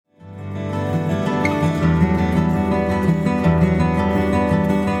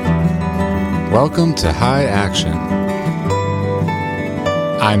welcome to High Action.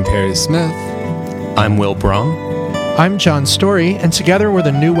 I'm Perry Smith. I'm Will Brum. I'm John Story, and together we're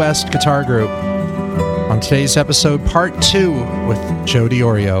the New West Guitar Group. On today's episode, Part 2 with Joe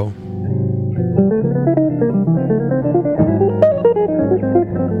DiOrio.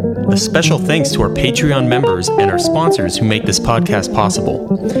 A special thanks to our Patreon members and our sponsors who make this podcast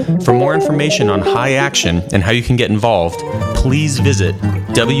possible. For more information on High Action and how you can get involved, please visit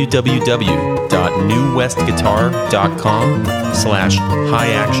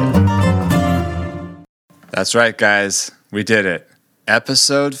www.newwestguitar.com/highaction. That's right, guys. We did it.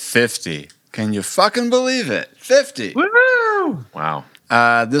 Episode 50. Can you fucking believe it? 50. Woo! Wow.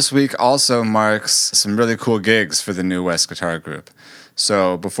 This week also marks some really cool gigs for the New West Guitar Group.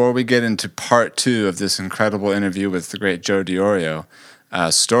 So before we get into part 2 of this incredible interview with the great Joe DiOrio,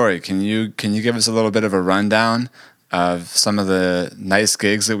 Story, can you give us a little bit of a rundown of some of the nice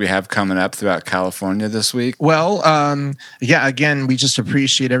gigs that we have coming up throughout California this week? Well, again, we just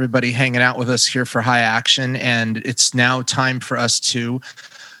appreciate everybody hanging out with us here for High Action, and it's now time for us to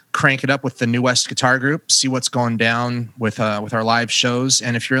crank it up with the New West Guitar Group, see what's going down with our live shows.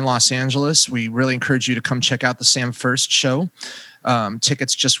 And if you're in Los Angeles, we really encourage you to come check out the Sam First show.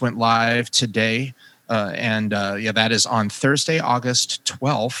 Tickets just went live today. That is on Thursday, August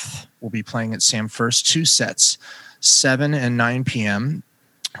 12th. We'll be playing at Sam First, 2 sets, 7 and 9 p.m.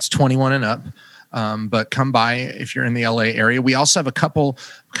 It's 21 and up. But come by if you're in the LA area. We also have a couple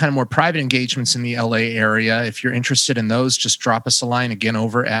kind of more private engagements in the LA area. If you're interested in those, just drop us a line again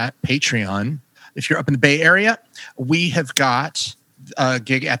over at Patreon. If you're up in the Bay Area, we have got a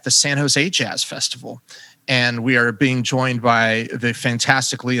gig at the San Jose Jazz Festival. And we are being joined by the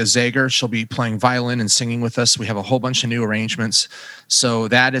fantastic Leah Zager. She'll be playing violin and singing with us. We have a whole bunch of new arrangements. So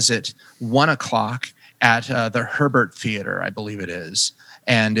that is at 1 o'clock at the Herbert Theater, I believe it is.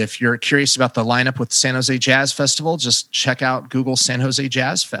 And if you're curious about the lineup with San Jose Jazz Festival, just check out Google San Jose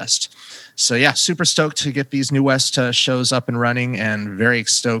Jazz Fest. So yeah, super stoked to get these New West shows up and running, and very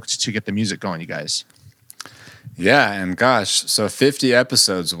stoked to get the music going, you guys. Yeah, and gosh, so 50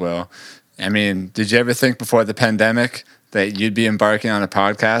 episodes, Will. I mean, did you ever think before the pandemic that you'd be embarking on a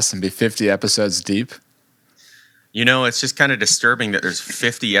podcast and be 50 episodes deep? You know, it's just kind of disturbing that there's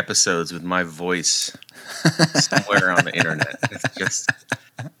 50 episodes with my voice somewhere on the internet.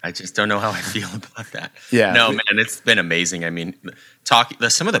 I just don't know how I feel about that. Yeah. No, man, it's been amazing. I mean,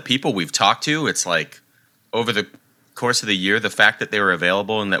 some of the people we've talked to, it's like over the course of the year, the fact that they were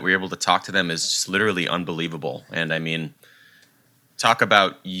available and that we were able to talk to them is just literally unbelievable. And I mean, talk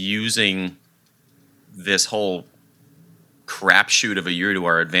about using this whole crapshoot of a year to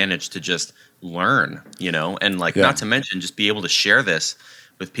our advantage to just learn, you know, and not to mention just be able to share this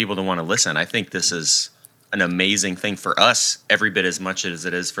with people that want to listen. I think this is an amazing thing for us, every bit as much as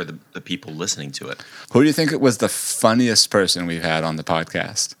it is for the people listening to it. Who do you think was the funniest person we've had on the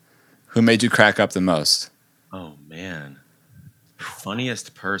podcast? Who made you crack up the most? Oh, man.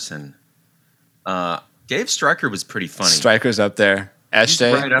 Funniest person. Dave Stryker was pretty funny. Stryker's up there.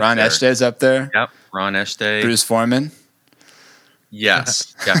 Eshte, right up Ron there. Eshde's up there. Yep, Ron Eshte. Bruce Foreman.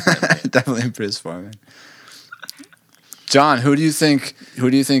 Yes, definitely. Definitely Bruce Foreman. John, who do you think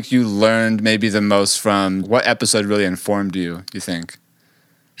you learned maybe the most from? What episode really informed you think?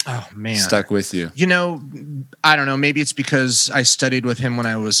 Oh, man. Stuck with you. You know, I don't know. Maybe it's because I studied with him when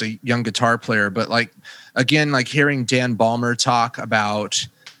I was a young guitar player. But hearing Dan Ballmer talk about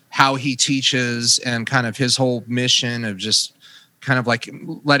how he teaches and kind of his whole mission of just kind of like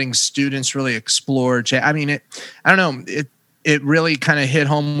letting students really explore. I mean, I don't know. It really kind of hit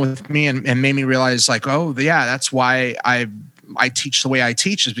home with me and made me realize like, oh yeah, that's why I teach the way I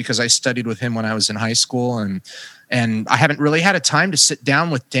teach, is because I studied with him when I was in high school. And I haven't really had a time to sit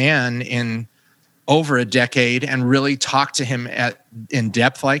down with Dan in over a decade and really talk to him in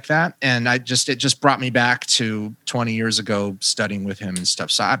depth like that. And it just brought me back to 20 years ago studying with him and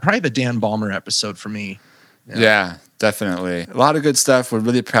stuff. So probably the Dan Ballmer episode for me. Yeah, definitely. A lot of good stuff. We're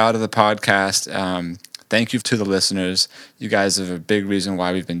really proud of the podcast. Thank you to the listeners. You guys are a big reason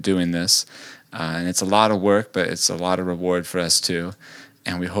why we've been doing this. And it's a lot of work, but it's a lot of reward for us too.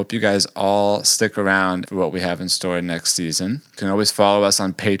 And we hope you guys all stick around for what we have in store next season. You can always follow us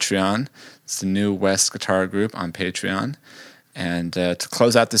on Patreon. It's the New West Guitar Group on Patreon. And to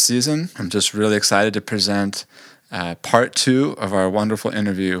close out the season, I'm just really excited to present part 2 of our wonderful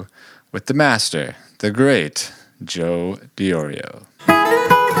interview with the master, the great Joe DiOrio.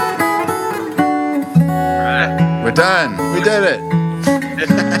 Right. We're done. We did it.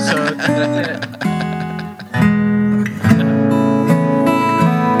 So that's it.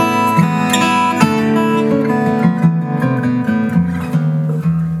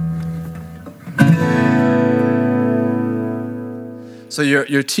 So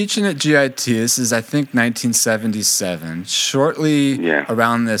you're teaching at GIT. This is, I think, 1977. Shortly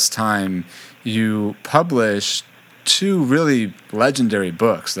around this time, you published two really legendary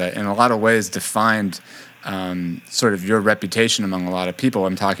books that, in a lot of ways, defined sort of your reputation among a lot of people.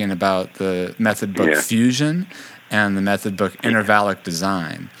 I'm talking about the method book Fusion and the method book Intervallic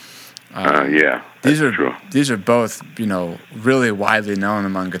Design. These are both, really widely known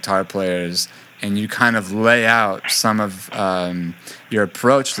among guitar players, and you kind of lay out some of your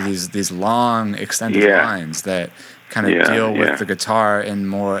approach to these long, extended lines that kind of deal with the guitar in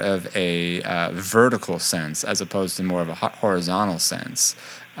more of a vertical sense as opposed to more of a horizontal sense.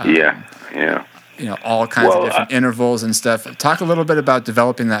 All kinds of different intervals and stuff. Talk a little bit about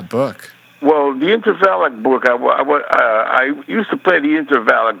developing that book. Well, the intervallic book, I used to play the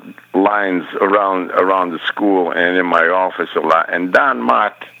intervallic lines around the school and in my office a lot. And Don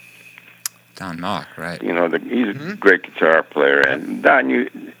Mock, right? He's a great guitar player. And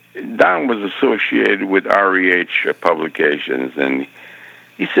Don was associated with REH Publications, and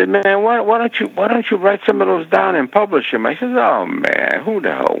he said, "Man, why don't you write some of those down and publish them?" I said, "Oh man, who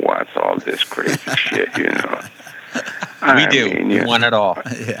the hell wants all this crazy shit, We do. We want it all.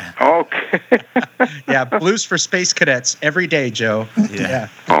 Yeah. Okay. Blues for Space Cadets every day, Joe. Yeah.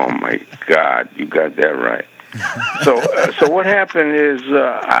 Oh my God, you got that right. So what happened is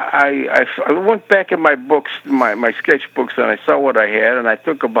I went back in my books, my sketchbooks, and I saw what I had, and I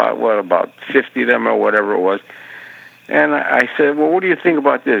took about 50 of them or whatever it was. And I said, "Well, what do you think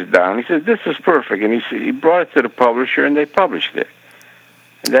about this, Don?" He said, "This is perfect." And he brought it to the publisher, and they published it.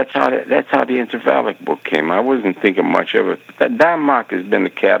 And that's how the Intervallic book came. I wasn't thinking much of it. Don Mock has been the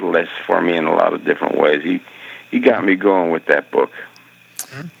catalyst for me in a lot of different ways. He got me going with that book.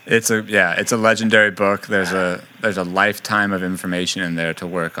 It's a legendary book. There's a lifetime of information in there to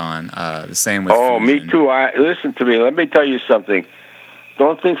work on. The same with Fusion. Me too. Listen to me. Let me tell you something.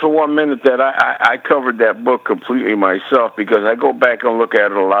 Don't think for 1 minute that I covered that book completely myself, because I go back and look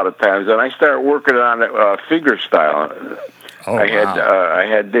at it a lot of times, and I start working on it finger style. I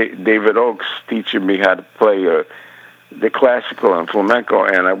had David Oakes teaching me how to play the classical and flamenco,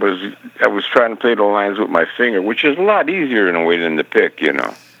 and I was trying to play the lines with my finger, which is a lot easier in a way than the pick,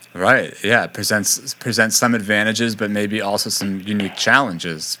 Right. Yeah. It presents some advantages, but maybe also some unique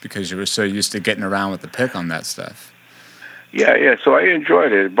challenges because you were so used to getting around with the pick on that stuff. Yeah. So I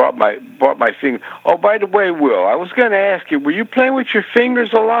enjoyed it. Bought my finger. Oh, by the way, Will, I was going to ask you, were you playing with your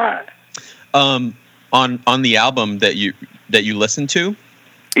fingers a lot? On the album that you listen to?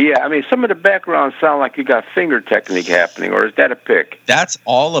 Yeah, I mean, some of the backgrounds sound like you got finger technique happening, or is that a pick? That's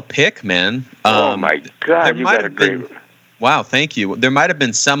all a pick, man. Oh my God, you got a great. Wow, thank you. There might have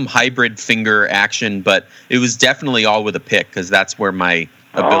been some hybrid finger action, but it was definitely all with a pick because that's where my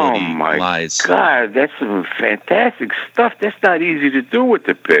ability lies. God, that's some fantastic stuff. That's not easy to do with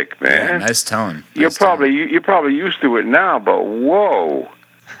the pick, man. Yeah, nice tone. You're probably used to it now, but whoa.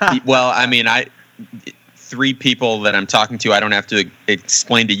 Well, I mean, three people that I'm talking to, I don't have to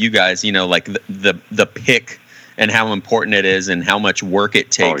explain to you guys, like the pick and how important it is and how much work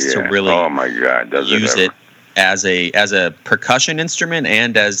it takes to really use it as a percussion instrument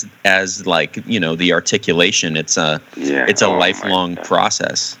and as like, the articulation. It's a lifelong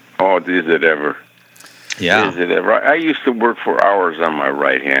process. Oh, is it ever? Yeah. Is it ever? I used to work for hours on my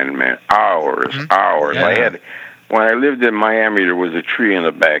right hand, man. Hours. Yeah. When I lived in Miami, there was a tree in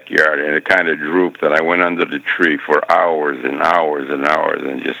the backyard, and it kind of drooped, and I went under the tree for hours and hours and hours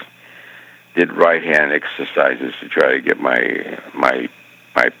and just did right-hand exercises to try to get my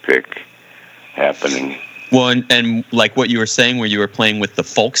pick happening. Well, and like what you were saying where you were playing with the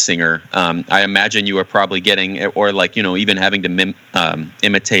folk singer, I imagine you were probably getting, or like, even having to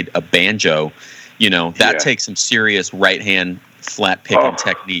imitate a banjo, that takes some serious right-hand flat picking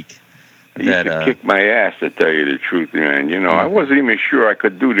technique. He used to kick my ass, to tell you the truth, man. I wasn't even sure I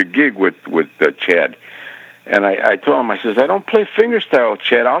could do the gig with Chad. And I told him, I says, I don't play fingerstyle,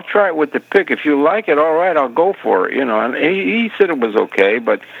 Chad. I'll try it with the pick. If you like it, all right, I'll go for it. And he said it was okay,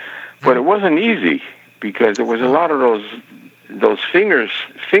 but it wasn't easy because there was a lot of those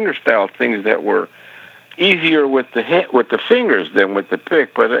fingerstyle things that were easier with the fingers than with the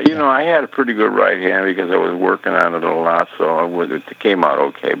pick. But I had a pretty good right hand because I was working on it a lot, so it came out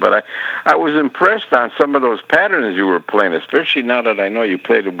okay. But I was impressed on some of those patterns you were playing, especially now that I know you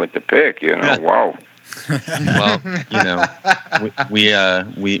played them with the pick. Wow.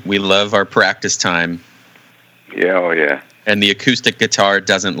 Well, we love our practice time. Yeah, oh yeah. And the acoustic guitar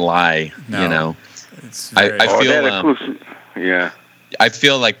doesn't lie. No. I feel yeah. I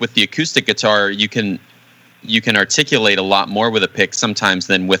feel like with the acoustic guitar, you can articulate a lot more with a pick sometimes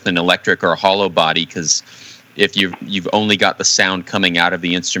than with an electric or a hollow body because if you've only got the sound coming out of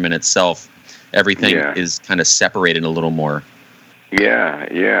the instrument itself, everything is kind of separated a little more.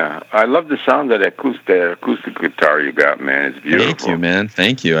 Yeah. I love the sound of that acoustic guitar you got, man. It's beautiful. Thank you, man.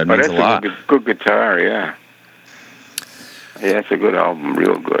 Thank you. That means a lot. That's a good guitar, yeah. Yeah, it's a good album,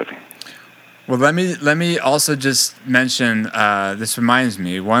 real good. Well, let me also just mention. This reminds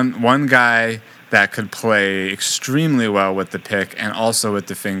me, one guy that could play extremely well with the pick and also with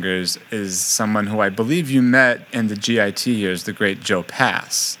the fingers is someone who I believe you met in the GIT years, the great Joe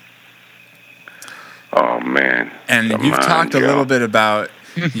Pass. Oh man! And you've talked a little bit about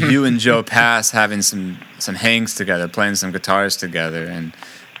you and Joe Pass having some hangs together, playing some guitars together, and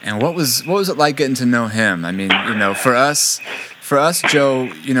what was it like getting to know him? I mean, for us, Joe,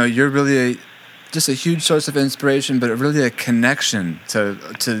 you're really just a huge source of inspiration, but really a connection to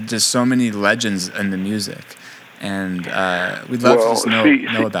just so many legends in the music, and we'd love to just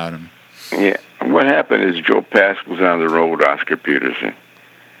know about him. Yeah, what happened is Joe Pass was on the road with Oscar Peterson.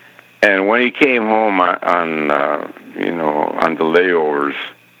 And when he came home on the layovers,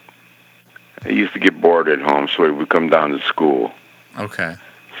 he used to get bored at home, so he would come down to school. Okay.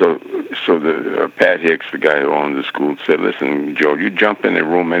 So the Pat Hicks, the guy who owned the school, said, "Listen, Joe, you jump in the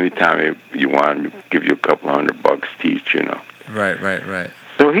room anytime you want. We'll give you a couple $100 teach, Right.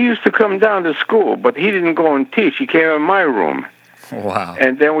 So he used to come down to school, but he didn't go and teach. He came in my room. Wow.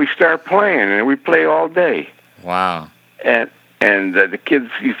 And then we start playing, and we play all day. Wow. And the kids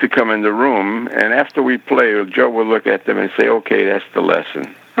used to come in the room, and after we play, Joe would look at them and say, "Okay, that's the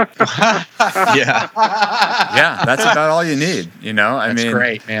lesson." Yeah. Yeah, that's about all you need, That's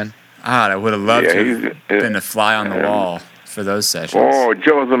great, man. I would have loved to have been a fly on the wall for those sessions. Oh,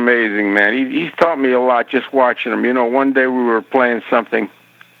 Joe's amazing, man. He's taught me a lot just watching him. One day we were playing something,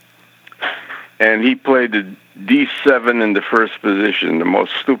 and he played the D7 in the first position, the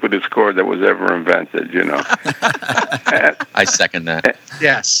most stupidest chord that was ever invented, I second that.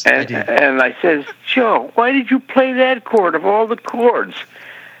 Yes, I do. And I says, "Joe, why did you play that chord of all the chords?"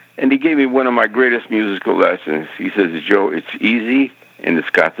 And he gave me one of my greatest musical lessons. He says, "Joe, it's easy and it's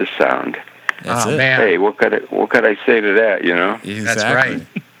got the sound." That's it. Man. Hey, what could I say to that, Exactly. That's right.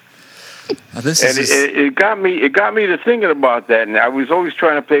 It got me to thinking about that, and I was always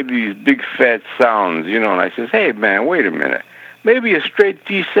trying to play these big fat sounds, and I says, "Hey man, wait a minute, maybe a straight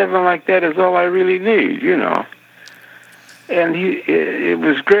D7 like that is all I really need, And it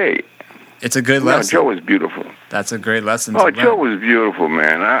was great. It's a good lesson. Joe was beautiful. That's a great lesson. Oh, Joe was beautiful,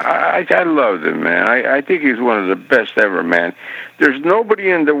 man. I loved him, man. I think he's one of the best ever, man. There's nobody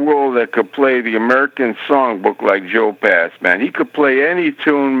in the world that could play the American Songbook like Joe Pass, man. He could play any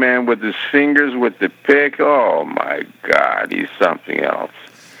tune, man, with his fingers, with the pick. Oh, my God, he's something else.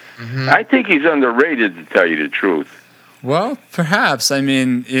 Mm-hmm. I think he's underrated, to tell you the truth. Well, perhaps. I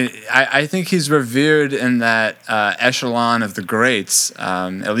mean, I think he's revered in that echelon of the greats,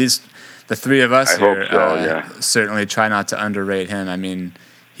 at least. The three of us here certainly try not to underrate him. I mean,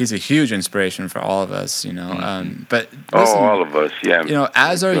 he's a huge inspiration for all of us, But listen, all of us, yeah.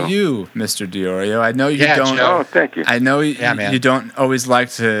 As are you, Mr. Diorio. I know you don't. Joe. Oh, thank you. I know you don't always like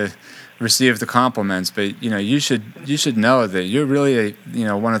to receive the compliments, but you should know that you're really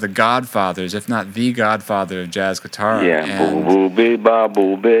one of the godfathers, if not the godfather of jazz guitar. Yeah. Boo boo be ba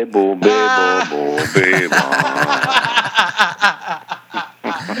boo be boo be boo be ba.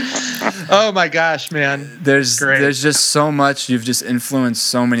 Oh my gosh, man! There's just so much. You've just influenced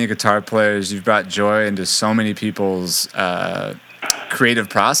so many guitar players. You've brought joy into so many people's creative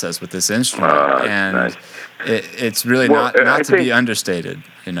process with this instrument, and nice. It's really not to be understated.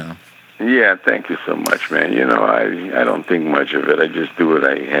 Yeah, thank you so much, man. I don't think much of it. I just do what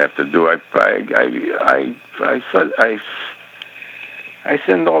I have to do. I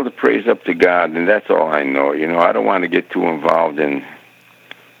send all the praise up to God, and that's all I know. I don't want to get too involved in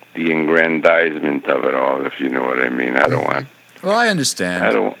the aggrandizement of it all, if you know what I mean. I don't want. Well, I understand.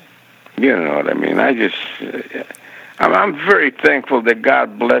 I don't. You know what I mean. I'm very thankful that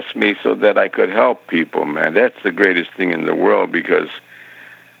God blessed me so that I could help people, man. That's the greatest thing in the world because,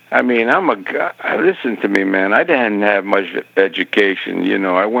 listen to me, man. I didn't have much education.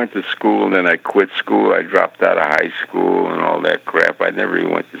 I went to school, then I quit school. I dropped out of high school and all that crap. I never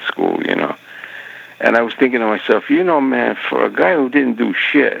even went to school, And I was thinking to myself, man, for a guy who didn't do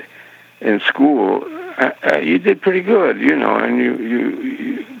shit in school, you did pretty good, and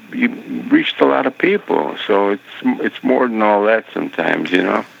you reached a lot of people. So it's more than all that sometimes,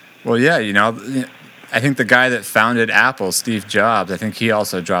 Well, yeah, I think the guy that founded Apple, Steve Jobs, I think he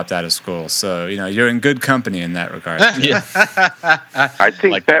also dropped out of school. So, you're in good company in that regard. Yeah. I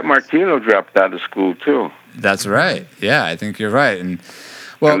think Pat Martino dropped out of school, too. That's right. Yeah, I think you're right. And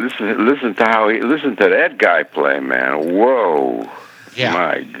Well, listen to that guy play, man. Whoa. Yeah.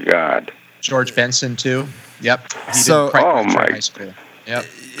 My God. George Benson too. Yep. High school. Yep.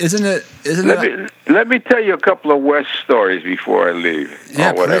 Let me tell you a couple of West stories before I leave.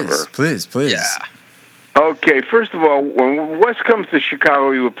 Yeah, or whatever. Please. Yeah. Okay, first of all, when Wes comes to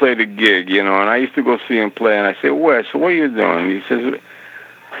Chicago, he would play the gig, and I used to go see him play, and I said, Wes, what are you doing?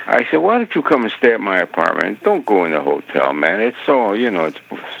 I said, why don't you come and stay at my apartment? Don't go in the hotel, man. It's so,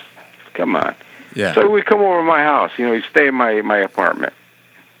 come on. Yeah. So we come over to my house, he'd stay in my apartment.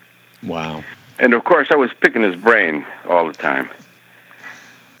 Wow. And, of course, I was picking his brain all the time.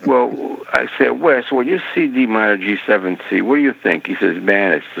 Well, I said, Wes, when you see D minor G7C, what do you think? He says,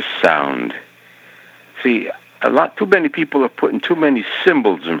 man, it's the sound. See, too many people are putting too many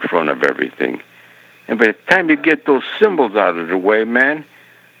symbols in front of everything. And by the time you get those symbols out of the way, man,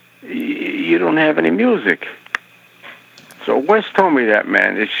 you don't have any music. So Wes told me that,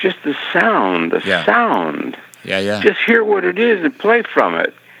 man. It's just the sound, sound. Yeah. Just hear what it is and play from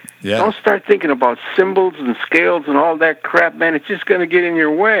it. Yeah. Don't start thinking about symbols and scales and all that crap, man. It's just going to get in your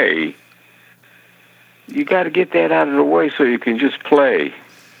way. You got to get that out of the way so you can just play.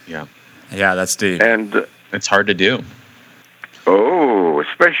 Yeah. Yeah, that's deep. And it's hard to do. Oh,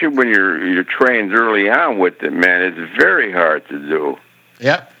 especially when you're trained early on with it, man. It's very hard to do.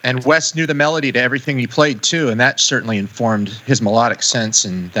 Yep. And Wes knew the melody to everything he played too, and that certainly informed his melodic sense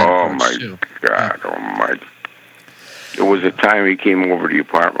and that approach too. God, oh my! There was a time he came over to the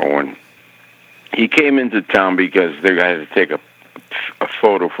apartment when he came into town because they had to take a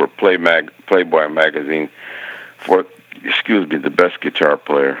photo for Playboy magazine for, the best guitar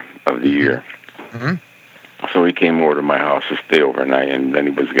player of the year. Mm-hmm. So he came over to my house to stay overnight, and then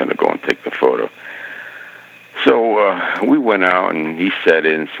he was going to go and take the photo. So we went out, and he sat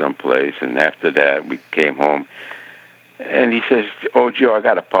in someplace, and after that, we came home. And he says, oh, Joe, I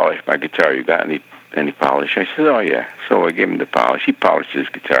got to polish my guitar. You got any polish? I said, oh, yeah. So I gave him the polish. He polished his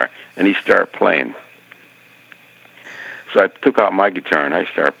guitar, and he started playing. So I took out my guitar, and I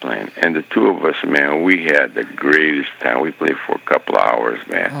started playing. And the two of us, man, we had the greatest time. We played for a couple of hours,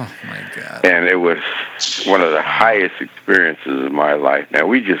 man. Oh, my God. And it was one of the highest experiences of my life, man.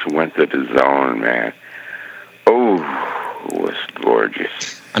 We just went to the zone, man. Oh, it was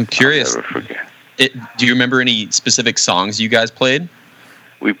gorgeous. I'm curious. I'll never forget. Do you remember any specific songs you guys played?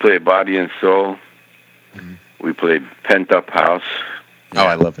 We played Body and Soul. Mm-hmm. We played Pent Up House. Oh,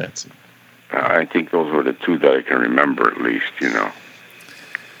 I love that. I think those were the two that I can remember at least,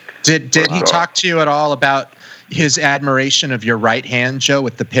 Did he talk to you at all about his admiration of your right hand, Joe,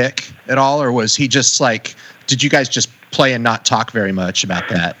 with the pick at all? Or was he just did you guys just play and not talk very much about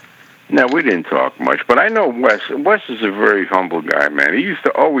that? No, we didn't talk much. But I know Wes. Wes is a very humble guy, man. He used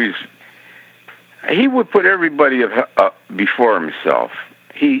to always, he would put everybody up before himself.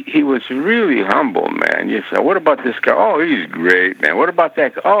 He was really humble, man. You say, what about this guy? Oh, he's great, man. What about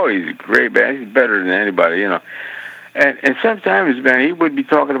that guy? Oh, he's great, man. He's better than anybody, And sometimes, man, he would be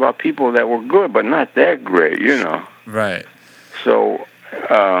talking about people that were good, but not that great, Right. So,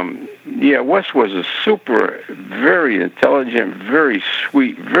 Wes was a very intelligent, very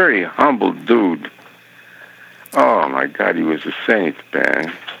sweet, very humble dude. Oh, my God, he was a saint,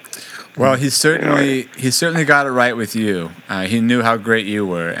 man. Well, he certainly got it right with you. He knew how great you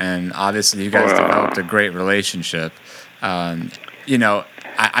were, and obviously you guys developed a great relationship.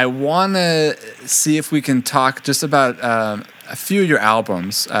 I want to see if we can talk just about a few of your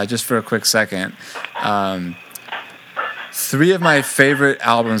albums, just for a quick second. 3 of my favorite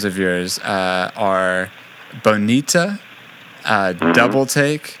albums of yours are Bonita, Double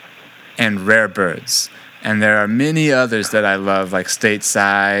Take, and Rare Birds. And there are many others that I love, like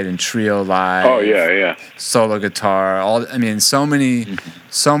Stateside and Trio Live. Oh, yeah. Solo Guitar. So many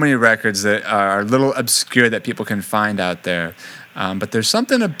records that are a little obscure that people can find out there. But there's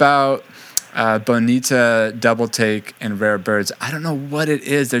something about Bonita, Double Take, and Rare Birds. I don't know what it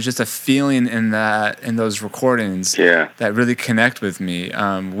is. There's just a feeling in those recordings that really connect with me.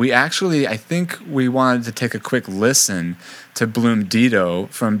 I think we wanted to take a quick listen to Bloom Dito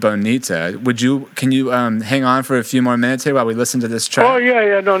from Bonita. Can you hang on for a few more minutes here while we listen to this track? Oh,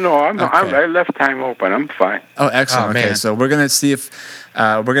 yeah. No. I left time open. I'm fine. Oh, excellent. Oh, okay, man. so we're gonna see if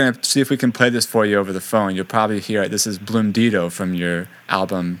we can play this for you over the phone. You'll probably hear it. This is Bloom Dito from your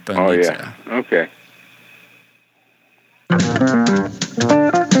album Bonita. Oh, yeah. Okay.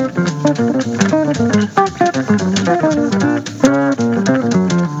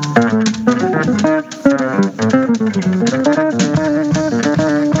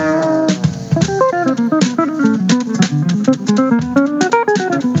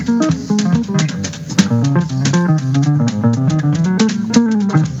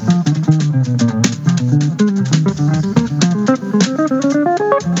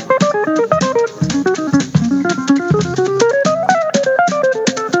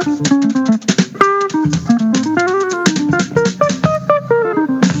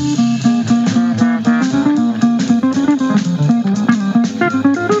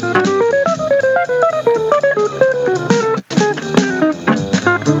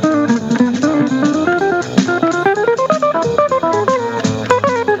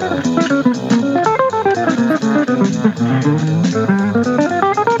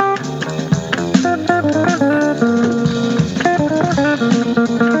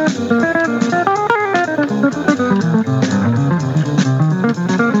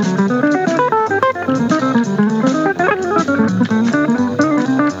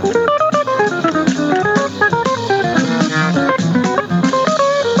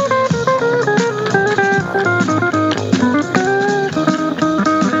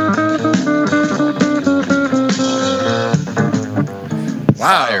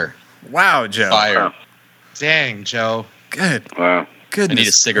 Wow, Joe. Fire. Dang, Joe. Good. Wow. Goodness I need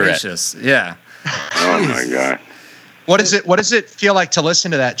a cigarette. gracious. Yeah. Oh my God. What does it feel like to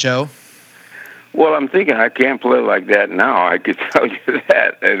listen to that, Joe? Well, I'm thinking I can't play like that now. I could tell you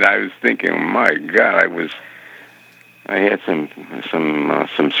that, and I was thinking, my God, I had some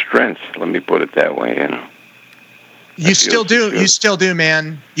strength. Let me put it that way, you know. You still do,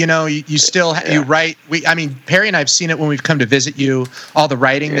 man. You know, you still you write. Perry and I've seen it when we've come to visit you. All the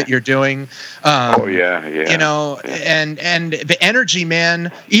writing that you're doing. You know, and the energy,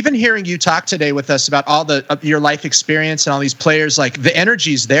 man. Even hearing you talk today with us about all your life experience and all these players, like the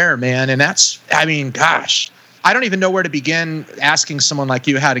energy's there, man. And that's, I mean, gosh, I don't even know where to begin asking someone like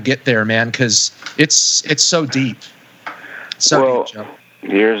you how to get there, man, because it's so deep. So deep, Joe.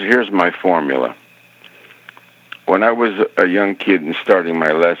 Here's my formula. When I was a young kid and starting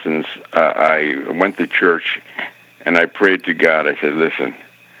my lessons, I went to church and I prayed to God. I said, listen,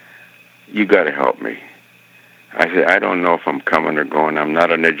 you got to help me. I said, I don't know if I'm coming or going. I'm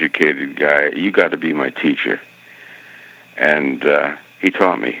not an educated guy. You got to be my teacher. And he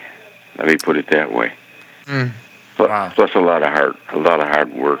taught me. Let me put it that way. Plus a lot of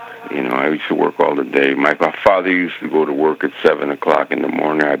hard work. You know, I used to work all the day. My father used to go to work at 7 o'clock in the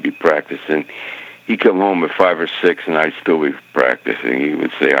morning. I'd be practicing. He'd come home at 5 or 6, and I'd still be practicing. He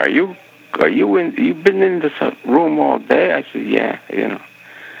would say, "You've been in this room all day?" I said, "Yeah, you know."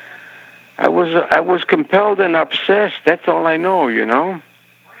 I was compelled and obsessed. That's all I know, you know.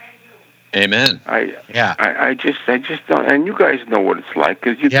 Amen. I just don't. And you guys know what it's like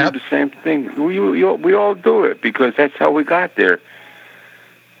because you do the same thing. We all do it because that's how we got there.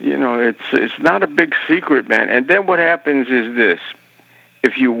 You know, it's not a big secret, man. And then what happens is this.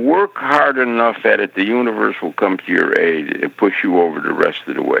 If you work hard enough at it, the universe will come to your aid and push you over the rest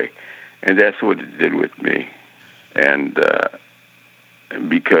of the way. And that's what it did with me. And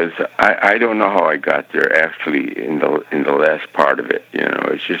because I don't know how I got there actually in the last part of it. You know,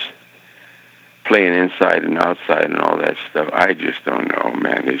 it's just playing inside and outside and all that stuff. I just don't know,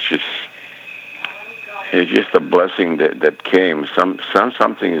 man. It's just a blessing that came.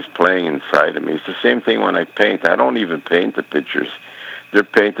 Something is playing inside of me. It's the same thing when I paint. I don't even paint the pictures. They're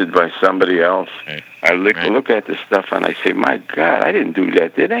painted by somebody else. Right. I look at the stuff and I say, "My God, I didn't do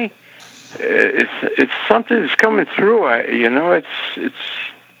that, did I?" It's something that's coming through. It's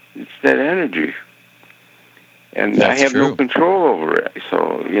that energy, and that's I have no control over it.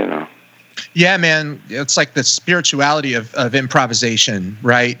 So you know. Yeah, man, it's like the spirituality of improvisation,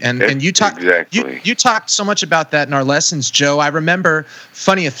 right? And you talk exactly. You talked so much about that in our lessons, Joe. I remember,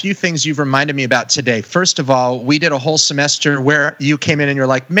 a few things you've reminded me about today. First of all, we did a whole semester where you came in and you're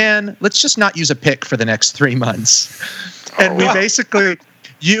like, "Man, let's just not use a pick for the next 3 months," and we basically.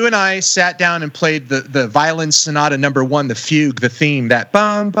 You and I sat down and played the Violin Sonata number 1, the fugue, the theme, that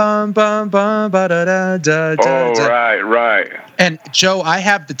bum bum bum bum ba da da da da. Oh, right. And Joe, I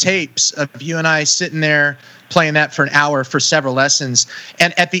have the tapes of you and I sitting there playing that for an hour for several lessons.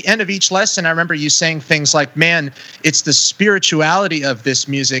 And at the end of each lesson, I remember you saying things like, "Man, it's the spirituality of this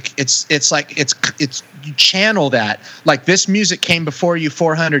music. It's you channel that. Like this music came before you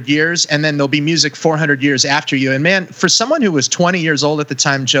 400 years, and then there'll be music 400 years after you." And man, for someone who was 20 years old at the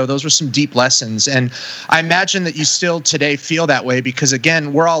time, Joe, those were some deep lessons. And I imagine that you still today feel that way because,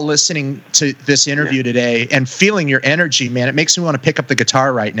 again, we're all listening to this interview today and feeling your energy, man. It makes me want to pick up the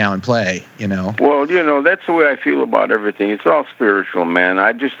guitar right now and play, you know? Well, you know, that's the way I feel about everything. It's all spiritual, man.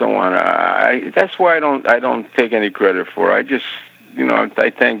 I just don't want to. That's why I don't take any credit for it. I just, you know,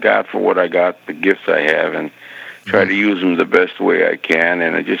 I thank God for what I got, the gifts I have, and try to use them the best way I can.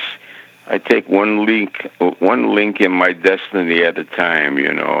 And I take one link in my destiny at a time.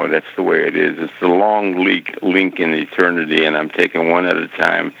 You know, that's the way it is. It's a long link in eternity, and I'm taking one at a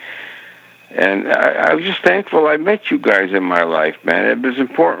time. And I was just thankful I met you guys in my life, man. It was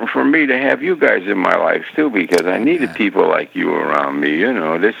important for me to have you guys in my life too, because I needed people like you around me. You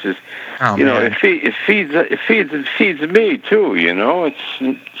know, this is, it feeds me too. You know,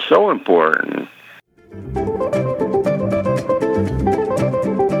 it's so important.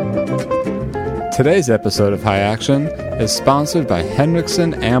 Today's episode of High Action is sponsored by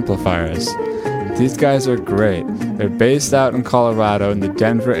Henriksen Amplifiers. These guys are great. They're based out in Colorado in the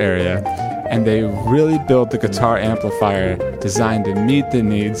Denver area, and they really build the guitar amplifier designed to meet the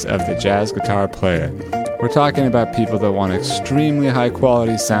needs of the jazz guitar player. We're talking about people that want extremely high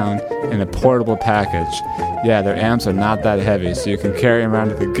quality sound in a portable package. Yeah, their amps are not that heavy, so you can carry them around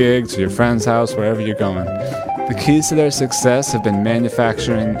to the gig, to your friend's house, wherever you're going. The keys to their success have been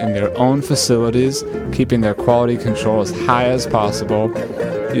manufacturing in their own facilities, keeping their quality control as high as possible,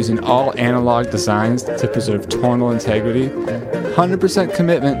 using all analog designs to preserve tonal integrity, 100%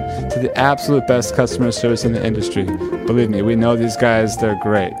 commitment to the absolute best customer service in the industry. Believe me, we know these guys, they're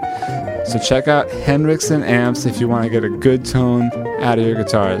great. So check out Hendrickson Amps if you want to get a good tone out of your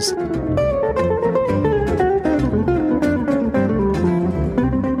guitars.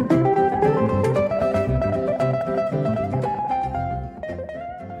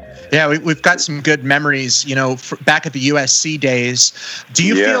 Yeah, we've got some good memories, back at the USC days. Do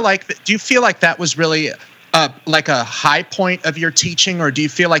you feel like that was really like a high point of your teaching, or do you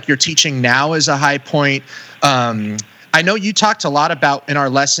feel like your teaching now is a high point? I know you talked a lot about in our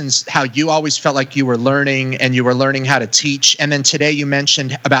lessons how you always felt like you were learning and you were learning how to teach. And then today you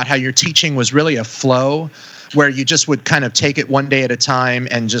mentioned about how your teaching was really a flow where you just would kind of take it one day at a time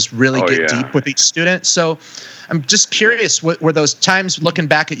and just really get deep with each student. So I'm just curious, what were those times looking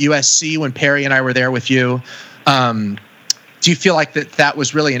back at USC when Perry and I were there with you? Do you feel like that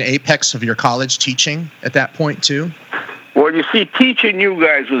was really an apex of your college teaching at that point too? Well, you see, teaching you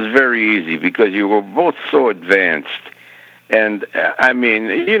guys was very easy because you were both so advanced. And I mean,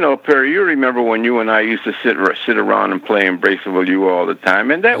 Perry, you remember when you and I used to sit around and play Embraceable You all the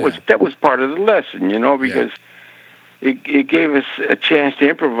time, and that was part of the lesson, because it gave us a chance to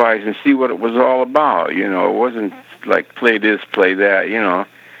improvise and see what it was all about. It wasn't like play this, play that,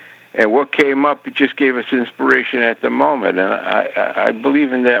 And what came up, it just gave us inspiration at the moment, and I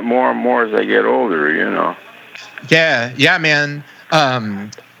believe in that more and more as I get older. Yeah, man.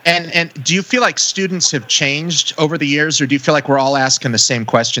 And do you feel like students have changed over the years, or do you feel like we're all asking the same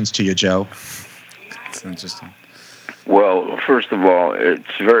questions to you, Joe? That's interesting. Well, first of all,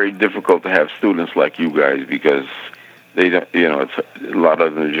 it's very difficult to have students like you guys because they don't, it's a lot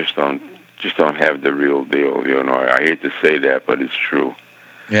of them just don't have the real deal. I hate to say that, but it's true.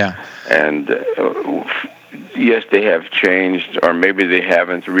 Yeah. And yes, they have changed, or maybe they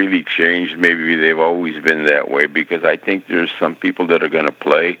haven't really changed. Maybe they've always been that way, because I think there's some people that are going to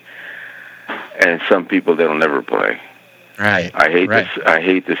play and some people that'll never play. Right. I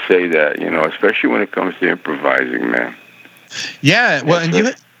hate to say that, especially when it comes to improvising, man. Yeah, well,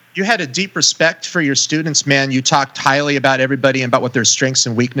 and you had a deep respect for your students, man. You talked highly about everybody and about what their strengths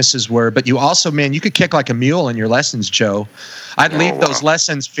and weaknesses were, but you also, man, you could kick like a mule in your lessons, Joe. I'd leave those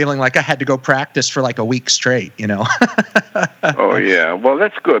lessons feeling like I had to go practice for like a week straight, Oh, yeah. Well,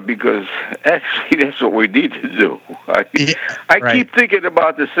 that's good, because actually that's what we need to do. I keep thinking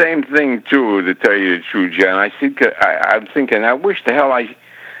about the same thing, too, to tell you the truth, John. I'm thinking, I wish the hell I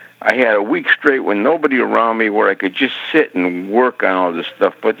had a week straight with nobody around me where I could just sit and work on all this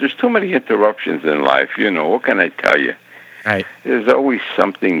stuff. But there's too many interruptions in life, What can I tell you? Right. There's always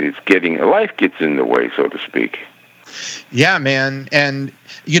something life gets in the way, so to speak. Yeah, man. And,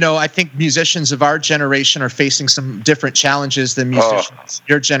 I think musicians of our generation are facing some different challenges than musicians of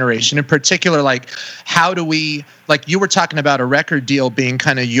your generation. In particular, like, how do we, like you were talking about a record deal being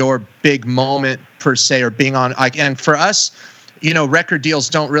kind of your big moment per se, or being on, like, and for us, record deals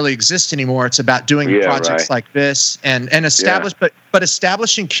don't really exist anymore. It's about doing projects like this and establish, but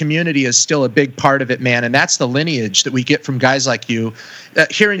establishing community is still a big part of it, man. And that's the lineage that we get from guys like you.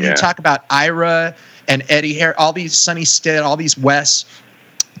 Hearing you talk about Ira and Eddie Hare, all these Sonny Stitt, all these Wes,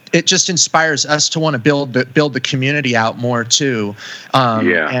 it just inspires us to want to build the community out more too.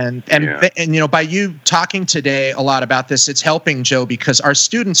 And by you talking today a lot about this, it's helping, Joe, because our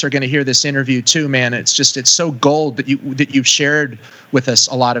students are going to hear this interview too, man. It's so gold that you've shared with us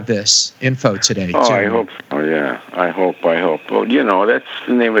a lot of this info today. Oh, too. I hope so. Yeah, I hope. Well, that's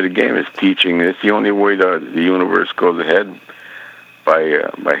the name of the game, is teaching. It's the only way the universe goes ahead,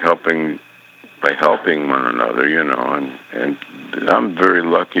 by helping one another, and I'm very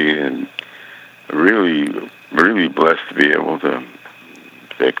lucky and really, really blessed to be able to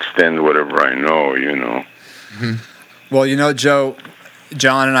extend whatever I know, Mm-hmm. Well, Joe,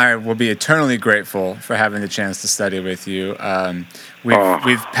 John and I will be eternally grateful for having the chance to study with you.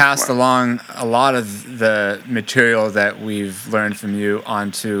 We've passed along a lot of the material that we've learned from you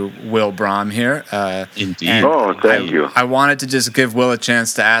onto Will Brahm here. Indeed. Thank you. I wanted to just give Will a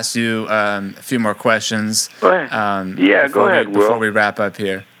chance to ask you a few more questions. Go ahead, Will. Before we wrap up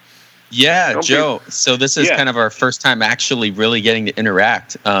here. Yeah, Joe. So this is kind of our first time actually really getting to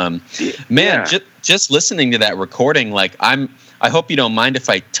interact. Man, just listening to that recording, like I'm I hope you don't mind if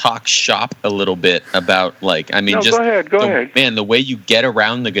I talk shop a little bit about Go ahead. Man, the way you get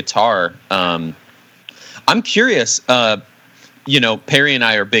around the guitar. I'm curious. Perry and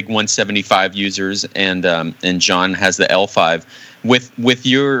I are big 175 users, and John has the L5. With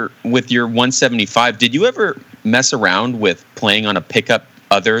your 175, did you ever mess around with playing on a pickup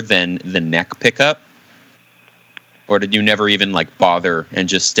other than the neck pickup, or did you never even bother and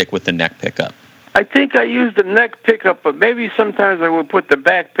just stick with the neck pickup? I think I used the neck pickup, but maybe sometimes I would put the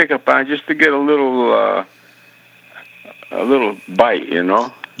back pickup on just to get a little bite,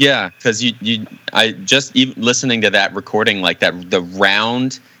 Yeah, because I just even listening to that recording the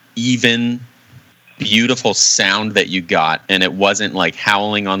round, even, beautiful sound that you got, and it wasn't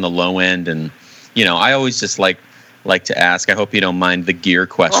howling on the low end. And I always just like to ask. I hope you don't mind the gear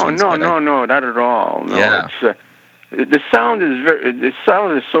questions. Oh no, not at all. No, yeah. It's, the sound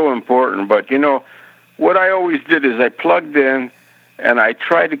is so important. But what I always did is I plugged in, and I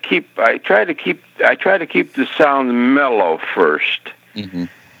try to keep the sound mellow first. Mm-hmm.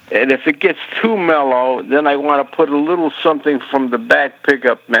 And if it gets too mellow, then I want to put a little something from the back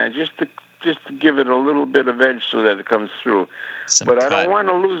pickup, man, just to give it a little bit of edge so that it comes through. But I don't want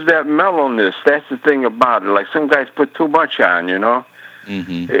to lose that mellowness. That's the thing about it. Some guys put too much on,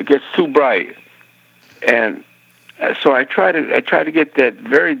 Mm-hmm. It gets too bright. And so I try to get that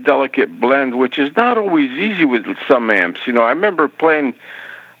very delicate blend, which is not always easy with some amps. I remember playing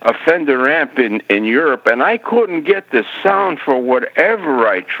a Fender amp in Europe, and I couldn't get the sound for whatever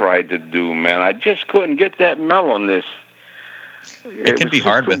I tried to do, man. I just couldn't get that mellowness. It can be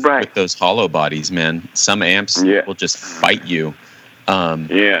hard with those hollow bodies, man. Some amps will just fight you.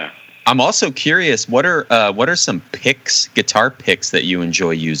 Yeah. I'm also curious, what are some guitar picks that you enjoy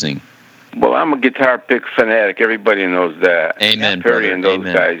using? Well, I'm a guitar pick fanatic. Everybody knows that. Amen, Perry brother. and those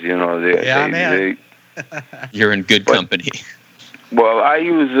Amen. guys, man. You're in good company. Well, I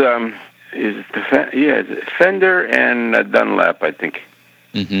use Fender and Dunlap, I think.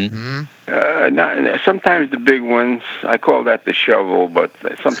 Mm-hmm. Sometimes the big ones. I call that the shovel, but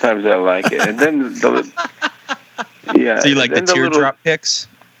sometimes I like it. And then So you like the teardrop picks?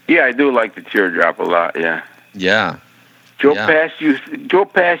 Yeah, I do like the teardrop a lot. Yeah. Yeah. Joe Pass used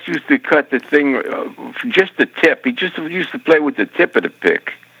to cut the thing just the tip. He just used to play with the tip of the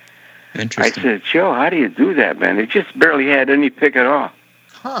pick. Interesting. I said, Joe, how do you do that, man? It just barely had any pick at all.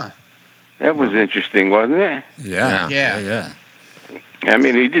 Huh. That was interesting, wasn't it? Yeah. I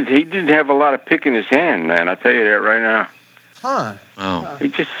mean, he didn't have a lot of pick in his hand, man. I'll tell you that right now. Huh. Oh. He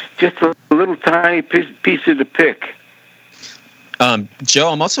just a little tiny piece of the pick. Joe,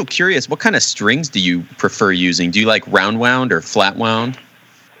 I'm also curious, what kind of strings do you prefer using? Do you like round wound or flat wound?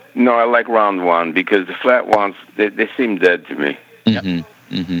 No, I like round wound because the flat wounds, they seem dead to me. Mm-hmm.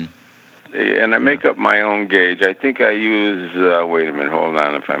 Mm-hmm. And I make up my own gauge. I think I use, wait a minute, hold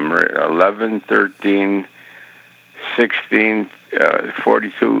on if I'm right, 11, 13, 16,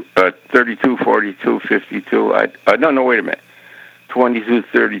 42, 32, 42, 52. No, wait a minute. 22,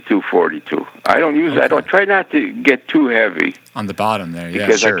 32, 42. I don't use. Okay. I don't try not to get too heavy on the bottom there. Yeah,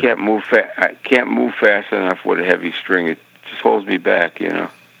 because sure. I can't move. I can't move fast enough with a heavy string. It just holds me back. Well,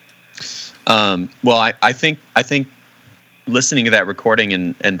 I think listening to that recording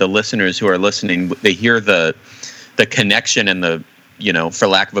and the listeners who are listening, they hear the connection and the, for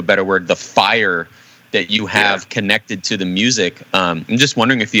lack of a better word, the fire that you have connected to the music. I'm just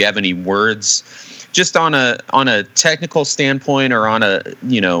wondering if you have any words, just on a technical standpoint or on a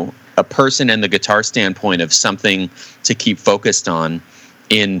person and the guitar standpoint of something to keep focused on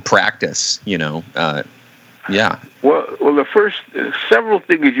in practice. Well, the first several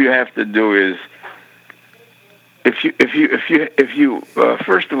things you have to do is if you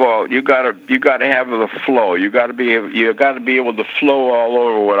first of all you gotta have the flow. You gotta be able to flow all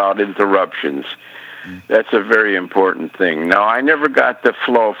over without interruptions. That's a very important thing. Now, I never got the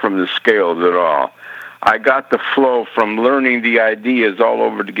flow from the scales at all. I got the flow from learning the ideas all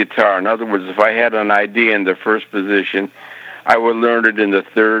over the guitar. In other words, if I had an idea in the first position, I would learn it in the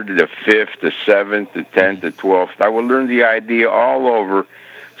third, the fifth, the seventh, the 10th, the 12th. I would learn the idea all over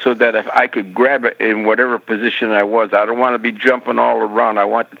so that if I could grab it in whatever position I was, I don't want to be jumping all around. I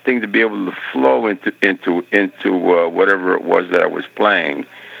want the thing to be able to flow into whatever it was that I was playing.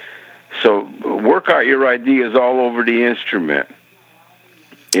 So work out your ideas all over the instrument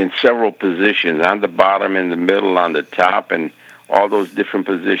in several positions, on the bottom, in the middle, on the top, and all those different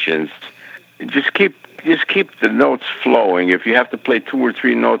positions. Just keep the notes flowing. If you have to play 2 or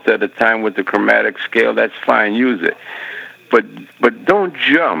 3 notes at a time with the chromatic scale, that's fine. Use it, but don't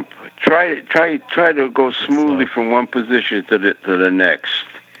jump. Try to go smoothly from one position to the next.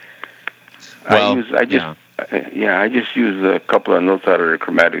 Well, I just use a couple of notes out of the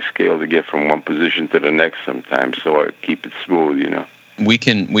chromatic scale to get from one position to the next sometimes, so I keep it smooth, you know. We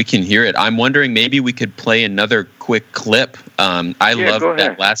can hear it. I'm wondering maybe we could play another quick clip. I love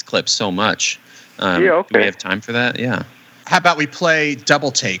that last clip so much. Okay. Do we have time for that? Yeah. How about we play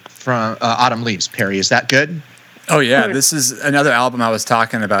Double Take from Autumn Leaves, Perry? Is that good? Oh, yeah. This is another album I was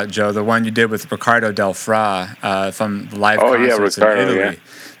talking about, Joe, the one you did with Riccardo Del Fra from the live concerts in Italy. Yeah.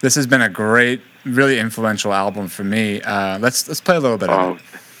 This has been a great, really influential album for me. Let's play a little bit of it.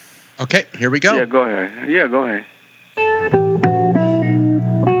 Okay, here we go. Yeah, go ahead. Yeah, go ahead.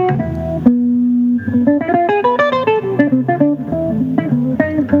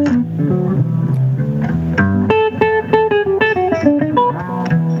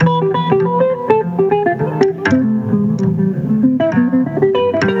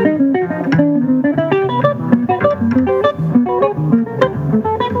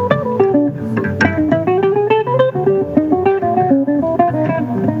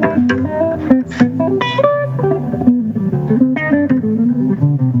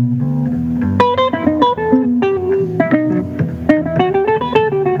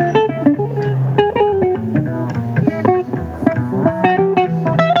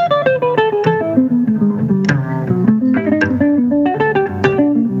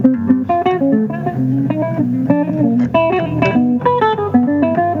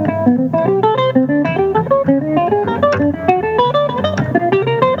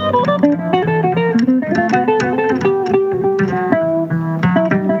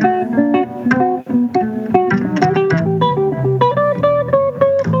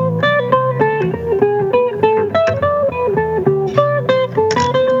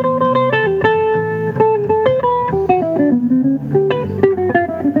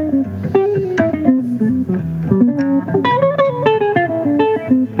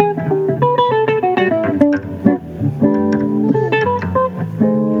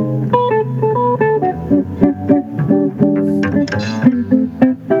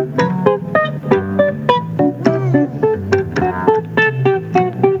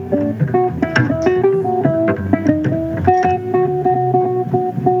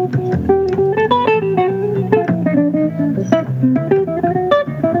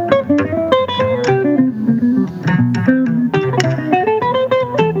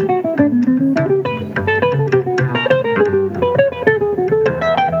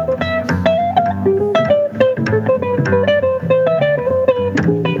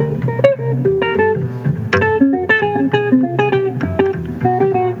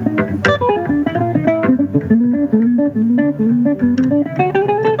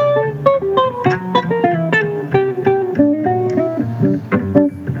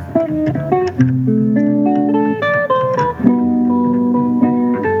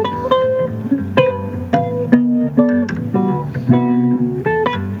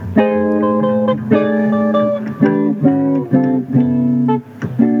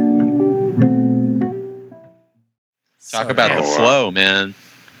 Talk about the flow, man.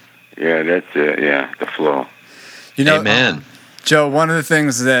 Yeah, that's it. Yeah, the flow. You know, Amen. Joe, one of the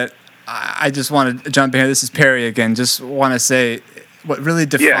things that I just want to jump in here. This is Perry again. Just want to say what really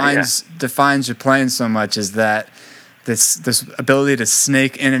defines your playing so much is that this ability to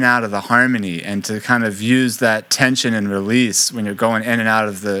snake in and out of the harmony and to kind of use that tension and release when you're going in and out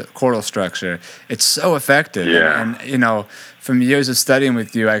of the chordal structure. It's so effective. Yeah. And you know, from years of studying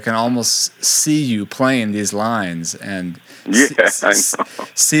with you, I can almost see you playing these lines and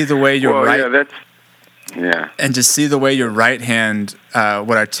see the way you're and just see the way your right hand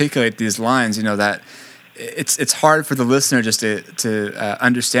would articulate these lines. You know, that it's hard for the listener just to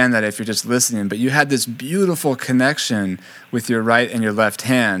understand that if you're just listening, but you had this beautiful connection with your right and your left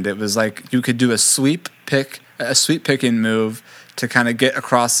hand. It was like you could do a sweep picking move to kind of get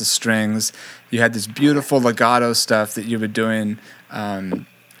across the strings. You had this beautiful legato stuff that you were doing, and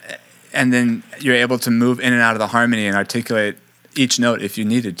then you're able to move in and out of the harmony and articulate each note if you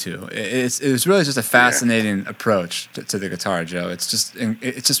needed to. It was really just a fascinating approach to the guitar, Joe. It's just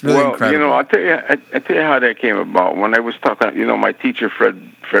really incredible. You know, I tell you how that came about. When I was talking, you know, my teacher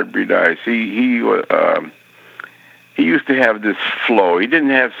Fred Bridice, he used to have this flow. He didn't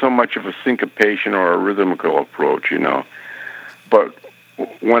have so much of a syncopation or a rhythmical approach, you know, but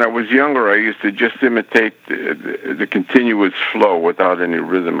when I was younger, I used to just imitate the continuous flow without any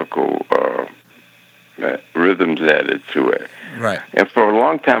rhythmical rhythms added to it. Right. And for a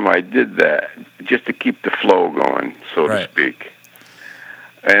long time, I did that just to keep the flow going, so to speak.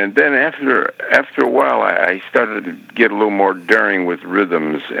 And then after a while, I started to get a little more daring with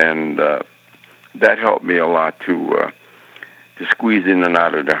rhythms, and that helped me a lot to to squeeze in and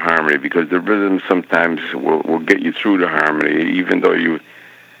out of the harmony, because the rhythm sometimes will get you through the harmony, even though you,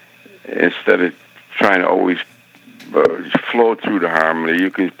 instead of trying to always flow through the harmony, you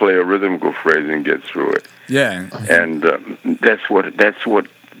can play a rhythmical phrase and get through it. Yeah, and that's what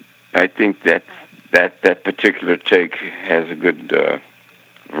I think that particular take has a good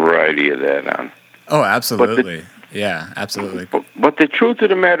variety of that on. Oh, absolutely. Yeah, absolutely. But the truth of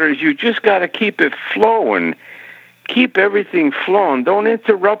the matter is, you just got to keep it flowing. Keep everything flowing. Don't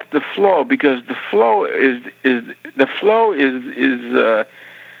interrupt the flow, because the flow is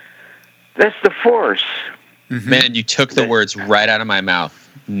that's the force. Mm-hmm. Man, you took the words right out of my mouth.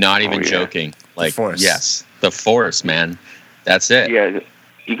 Not even joking. Like, force. Yes, the force, man. That's it. Yeah,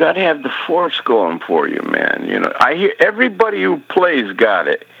 you got to have the force going for you, man. You know, I hear everybody who plays got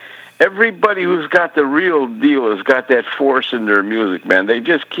it. Everybody who's got the real deal has got that force in their music, man. They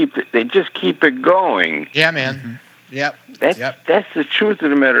just keep it going. Yeah, man. Mm-hmm. Yep. That's the truth of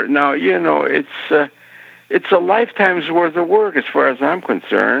the matter. Now, you know, it's a lifetime's worth of work as far as I'm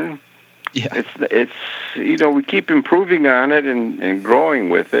concerned. Yeah. It's you know, we keep improving on it and growing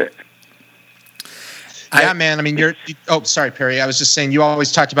with it. Yeah, man. I mean, oh, sorry, Perry. I was just saying, you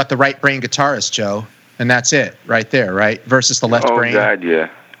always talked about the right brain guitarist, Joe, and that's it right there, right? Versus the left brain. Oh God, yeah.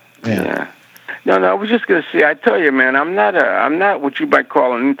 No, I was just gonna say, I tell you, man, I'm not what you might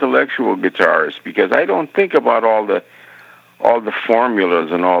call an intellectual guitarist, because I don't think about all the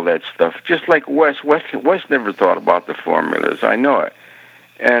formulas and all that stuff. Just like Wes never thought about the formulas. I know it.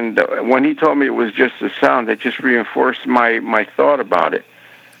 And when he told me it was just the sound, that just reinforced my thought about it.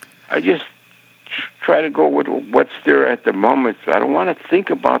 I just try to go with what's there at the moment. I don't want to think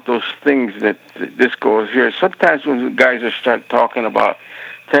about those things that this goes here. Sometimes when the guys start talking about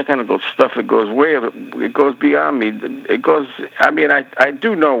technical stuff, it goes beyond me. It goes. I mean, I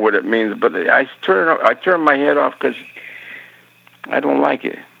do know what it means, but I turn my head off because I don't like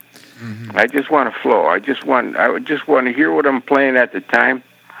it. Mm-hmm. I just want to flow. I just want to hear what I'm playing at the time,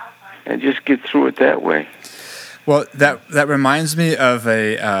 and just get through it that way. Well, that reminds me of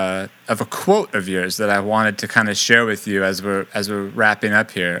a quote of yours that I wanted to kind of share with you as we're wrapping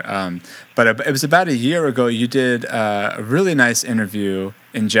up here. But it was about a year ago. You did a really nice interview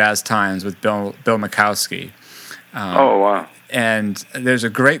in Jazz Times with Bill Makowski. Oh wow! And there's a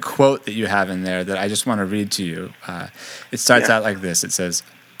great quote that you have in there that I just want to read to you. It starts out like this. It says,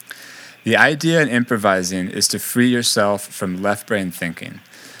 "The idea in improvising is to free yourself from left brain thinking.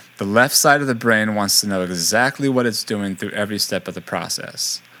 The left side of the brain wants to know exactly what it's doing through every step of the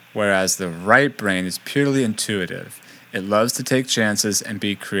process, whereas the right brain is purely intuitive. It loves to take chances and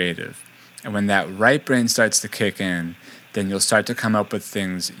be creative. And when that right brain starts to kick in, then you'll start to come up with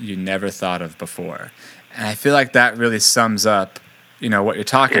things you never thought of before." And I feel like that really sums up, what you're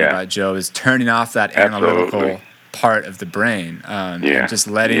talking about, Joe, is turning off that analytical part of the brain and just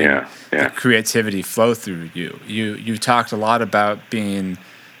letting the creativity flow through you. You talked a lot about being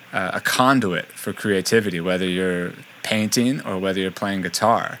a conduit for creativity, whether you're painting or whether you're playing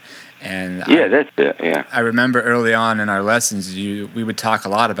guitar. And that's it. Yeah, I remember early on in our lessons, we would talk a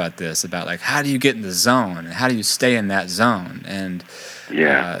lot about this, about like how do you get in the zone and how do you stay in that zone. And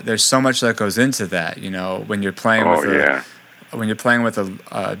there's so much that goes into that. When you're playing with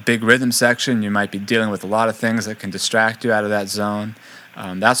a big rhythm section, you might be dealing with a lot of things that can distract you out of that zone.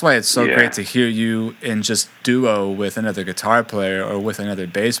 That's why it's so great to hear you in just duo with another guitar player or with another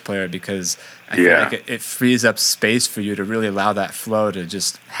bass player, because I feel like it frees up space for you to really allow that flow to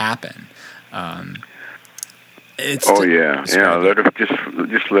just happen. Let it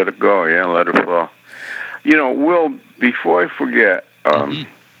just let it go. Yeah, let it flow. Will, before I forget, Ron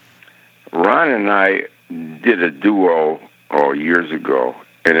and I did a duo years ago,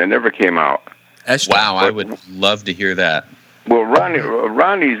 and it never came out. Wow, I would love to hear that. Well,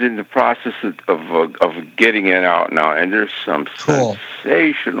 Ronnie's in the process of getting it out now, and there's some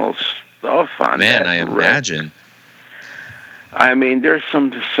sensational stuff on that. Man, I imagine. I mean, there's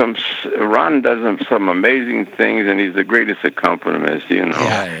some Ron does some amazing things, and he's the greatest accompanist,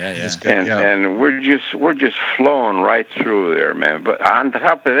 Yeah. And we're just flowing right through there, man. But on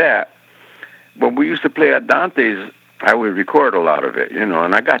top of that, when we used to play at Dante's, I would record a lot of it, and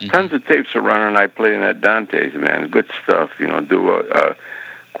I got tons of tapes of Ron and I playing at Dante's, man. Good stuff, do a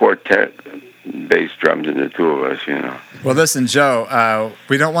quartet, bass, drums, and the two of us, Well, listen, Joe,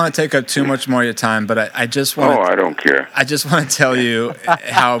 we don't want to take up too much more of your time, but I just want I don't care. I just want to tell you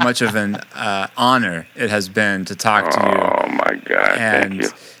how much of an honor it has been to talk to you. Oh, my God, and,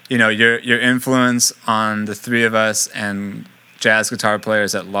 thank you. Your influence on the three of us and jazz guitar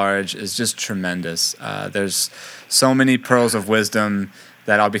players at large is just tremendous. There's so many pearls of wisdom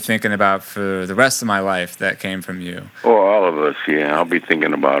that I'll be thinking about for the rest of my life that came from you. Oh, all of us, yeah. I'll be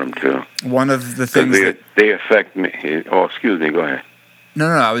thinking about them too. One of the things they affect me. Oh, excuse me. Go ahead. No,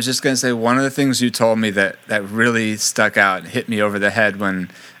 I was just going to say one of the things you told me that really stuck out and hit me over the head when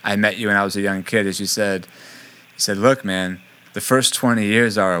I met you when I was a young kid is you said, look, man, the first 20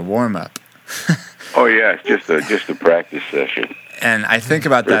 years are a warm-up. Oh, yeah, it's just a practice session. And I think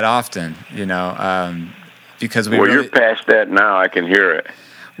about that often, because you're past that now. I can hear it.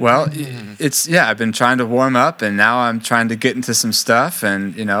 Well, I've been trying to warm up, and now I'm trying to get into some stuff,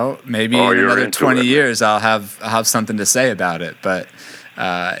 and maybe in another 20 years I'll have something to say about it. But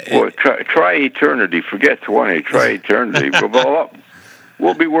try eternity. Forget 20. Try eternity.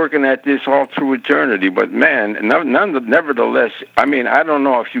 We'll be working at this all through eternity. But man, nevertheless, I mean, I don't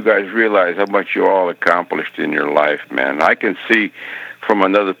know if you guys realize how much you all accomplished in your life, man. I can see from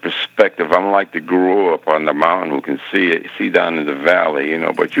another perspective. I'm like the grew up on the mountain who can see down in the valley,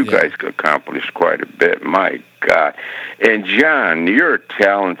 but you guys accomplished quite a bit. My God. And John, your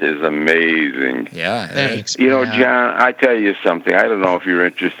talent is amazing. Yeah. Thanks. John, I tell you something. I don't know if you're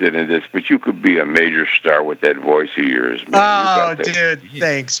interested in this, but you could be a major star with that voice of yours, man. Oh, dude.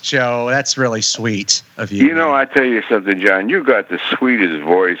 Thanks, Joe. That's really sweet of you. I tell you something, John. You got the sweetest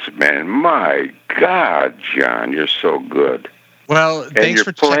voice, man. My God, John, you're so good. Well, thanks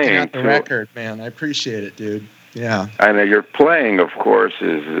for checking out the too. record, man. I appreciate it, dude. Yeah. I know your playing, of course,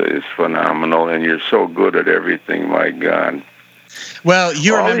 is phenomenal, and you're so good at everything. My God. Well,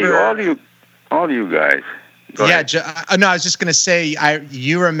 you remember all you guys. Go ahead. No, I was just gonna say,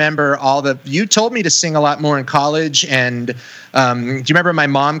 you remember you told me to sing a lot more in college, and do you remember my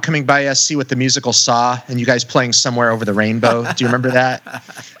mom coming by SC with the musical Saw, and you guys playing Somewhere Over the Rainbow? Do you remember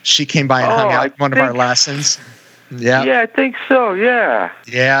that? She came by and hung out at one of our lessons. Yeah. Yeah, I think so. Yeah.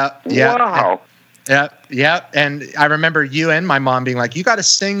 Yeah. Wow. Yeah. And I remember you and my mom being like, "You got to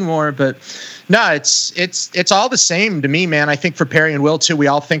sing more," but no, it's all the same to me, man. I think for Perry and Will too, we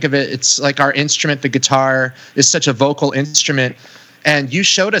all think of it. It's like our instrument, the guitar, is such a vocal instrument. And you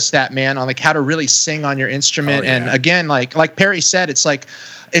showed us that, man, on like how to really sing on your instrument. Oh, yeah. And again, like Perry said, it's like,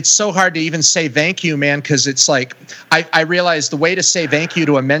 it's so hard to even say thank you, man, because it's like, I realized the way to say thank you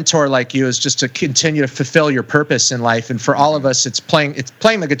to a mentor like you is just to continue to fulfill your purpose in life. And for all of us, it's playing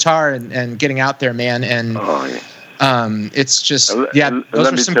the guitar and getting out there, man. And it's just,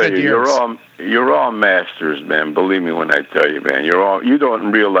 those were some good years. You're all masters, man. Believe me when I tell you, man. You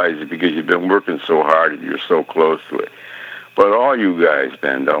don't realize it because you've been working so hard and you're so close to it. But all you guys,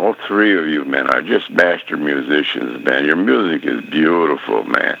 man, the whole three of you, man, are just master musicians, man. Your music is beautiful,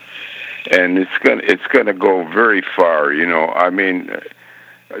 man, and it's gonna go very far. I mean,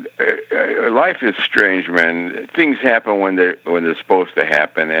 life is strange, man. Things happen when they're supposed to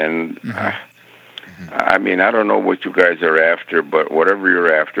happen, and I mean, I don't know what you guys are after, but whatever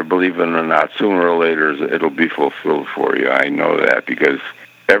you're after, believe it or not, sooner or later it'll be fulfilled for you. I know that because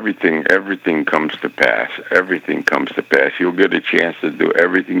everything comes to pass. Everything comes to pass. You'll get a chance to do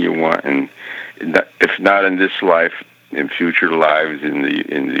everything you want, and if not in this life, in future lives in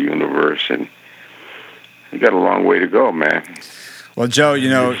the universe. And you got a long way to go, man. Well, Joe,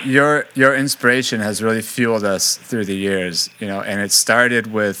 your inspiration has really fueled us through the years. And it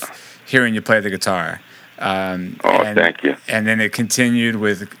started with hearing you play the guitar. Thank you. And then it continued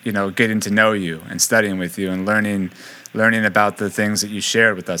with getting to know you and studying with you and learning about the things that you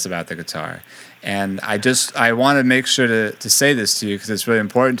shared with us about the guitar. And I want to make sure to say this to you because it's really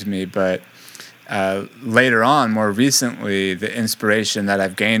important to me, but later on, more recently, the inspiration that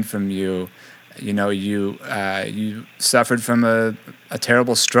I've gained from you, you suffered from a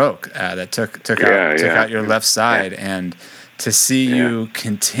terrible stroke that took out your left side. Yeah. And to see you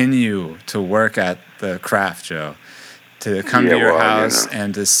continue to work at the craft, Joe, to come to your house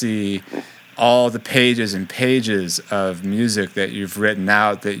and to see all the pages and pages of music that you've written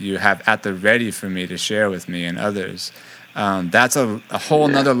out that you have at the ready for me to share with me and others. That's a whole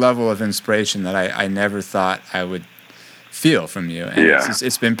nother level of inspiration that I never thought I would feel from you. And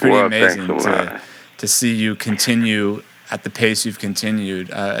it's been pretty amazing to see you continue at the pace you've continued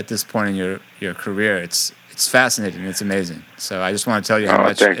at this point in your career. It's fascinating. It's amazing. So I just want to tell you how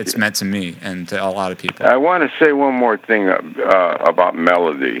much it's meant to me and to a lot of people. I want to say one more thing about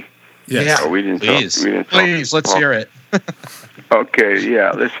melody. Yes. We didn't talk. Please, let's hear it. Okay,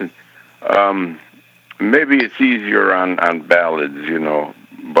 yeah, listen. Maybe it's easier on ballads,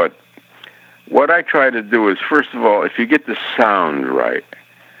 but what I try to do is, first of all, if you get the sound right,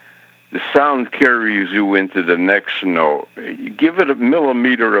 the sound carries you into the next note. You give it a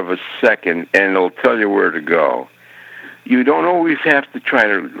millimeter of a second, and it'll tell you where to go. You don't always have to try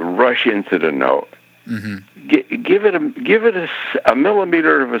to rush into the note. give it a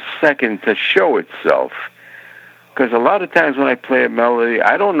millimeter of a second to show itself. Because a lot of times when I play a melody,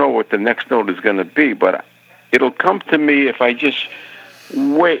 I don't know what the next note is going to be, but it'll come to me if I just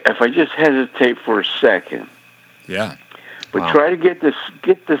wait, if I just hesitate for a second. Yeah. But try to get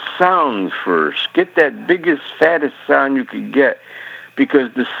the sounds first. Get that biggest, fattest sound you can get,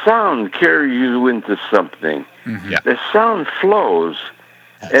 because the sound carries you into something. Mm-hmm. Yeah. The sound flows,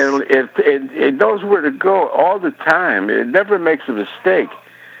 and it knows where to go all the time. It never makes a mistake.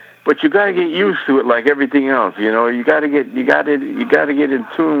 But you got to get used to it, like everything else. You know, you got to get in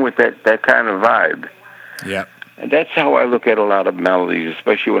tune with that kind of vibe. Yep. And that's how I look at a lot of melodies,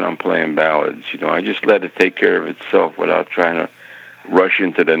 especially when I'm playing ballads. You know, I just let it take care of itself without trying to rush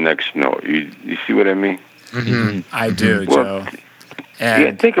into the next note. You see what I mean? Mm-hmm. I do, Well, Joe. And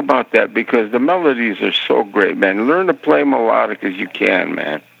yeah, think about that, because the melodies are so great, man. Learn to play melodic as you can,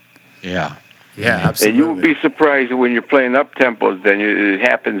 man. Yeah. yeah, And absolutely. you will be surprised when you're playing up tempos. Then it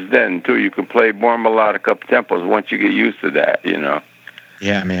happens then too. You can play more melodic up tempos once you get used to that. You know.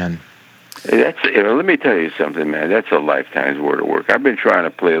 Yeah, man. Let me tell you something, man. That's a lifetime's worth of work. I've been trying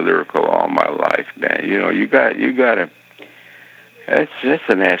to play lyrical all my life, man. You know, you got to. That's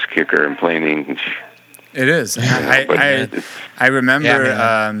an ass kicker in plain English. It is. But I remember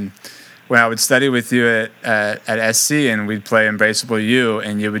Yeah, when I would study with you at SC, and we'd play Embraceable You,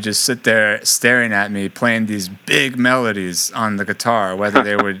 and you would just sit there staring at me playing these big melodies on the guitar, whether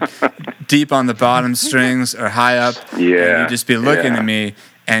they were deep on the bottom strings or high up. Yeah, And you'd just be looking yeah. at me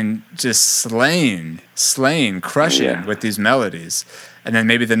and just slaying, crushing Yeah. with these melodies. And then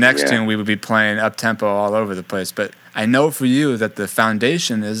maybe the next Yeah. tune we would be playing up tempo all over the place. But I know for you that the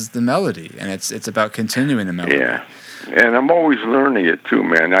foundation is the melody, and it's about continuing the melody. Yeah. And I'm always learning it too,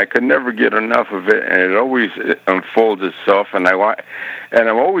 man. I could never get enough of it, and it always unfolds itself. And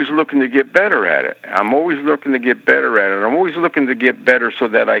I'm always looking to get better at it. I'm always looking to get better at it. I'm always looking to get better so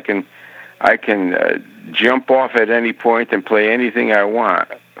that I can jump off at any point and play anything I want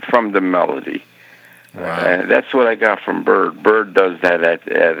from the melody. Wow. And that's what I got from Bird. Bird does that at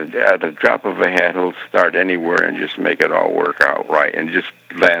a drop of a hat. He'll start anywhere and just make it all work out right, and just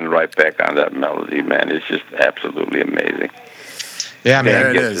land right back on that melody, man. It's just absolutely amazing. Yeah, man.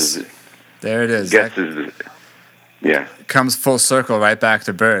 There it Guesses- is. There it is. Guesses, yeah. Comes full circle right back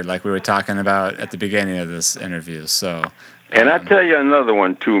to Bird, like we were talking about at the beginning of this interview. So, And I tell you another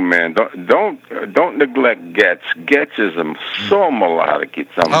one too, man. Don't neglect Getz. Getz is so melodic.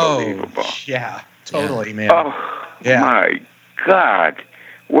 It's unbelievable. Oh, yeah. Totally, man. Oh, Yeah. my God.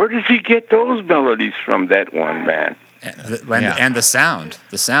 Where does he get those melodies from, that one, man? and the sound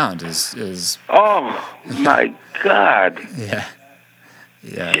is Oh, my God. yeah.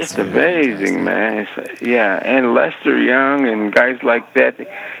 It's amazing, man. Yeah, and Lester Young and guys like that.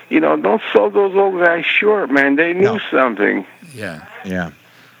 You know, don't sell those old guys short, man. They knew something. Yeah. Yeah.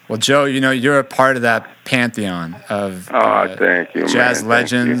 Well, Joe, you know, you're a part of that pantheon of Thank you, jazz man.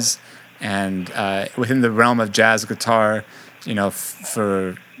 legends, and within the realm of jazz guitar, you know,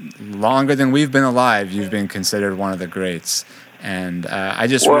 for longer than we've been alive, you've been considered one of the greats. And I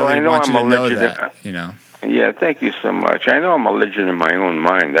just really want you to know that, you know. Yeah, thank you so much. I know I'm a legend in my own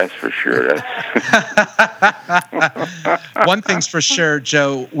mind, that's for sure. One thing's for sure,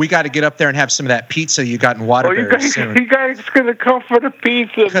 Joe. We got to get up there and have some of that pizza you got in Waterbury soon. you guys going to come for the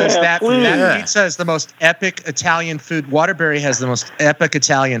pizza, Because man, that Yeah. pizza is the most epic Italian food. Waterbury has the most epic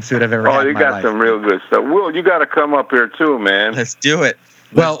Italian food I've ever had Oh, in you my got life. some real good stuff. Will, you got to come up here too, man. Let's do it.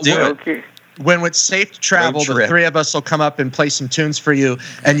 Well, Let's do it. Okay. When it's safe to travel, Road the trip. three of us will come up and play some tunes for you,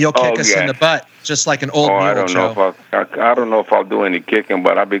 and you'll kick us in yes. the butt, just like an old Oh, mule, I don't Joe. know if I don't know if I'll do any kicking,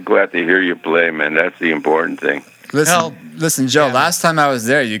 but I'll be glad to hear you play, man. That's the important thing. Listen, Joe, yeah. last time I was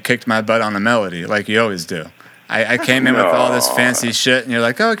there, you kicked my butt on a melody, like you always do. I came in with all this No. fancy shit, and you're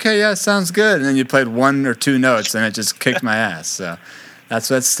like, okay, yeah, sounds good. And then you played one or two notes, and it just kicked my ass. So that's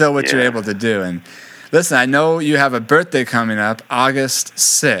still what you're Yeah. able to do. And listen, I know you have a birthday coming up, August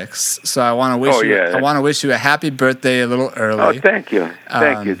 6th. So I want to wish yeah. I want to wish you a happy birthday a little early. Oh, thank you.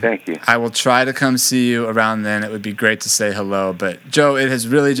 Thank you. I will try to come see you around then. It would be great to say hello. But Joe, it has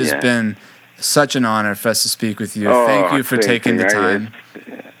really just Yeah. been such an honor for us to speak with you. Oh, Thank you for thank taking you. the time.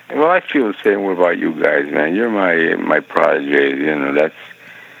 Well, I feel the same way about you guys, man. You're my protege. You know, that's,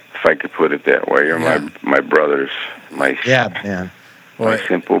 if I could put it that way. You're Yeah. my brothers, my Yeah, man. Well, my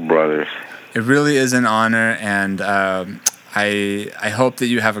simple brothers. it really is an honor, and I hope that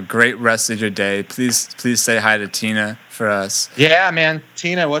you have a great rest of your day. Please say hi to Tina for us. Yeah, man.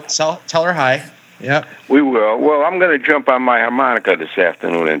 Tina, tell her hi. Yep. We will. Well, I'm going to jump on my harmonica this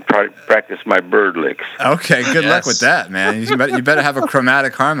afternoon and practice my bird licks. Okay, good luck Yes. with that, man. You better have a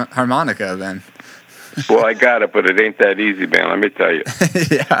chromatic harmonica then. Well, I got it, but it ain't that easy, man. Let me tell you.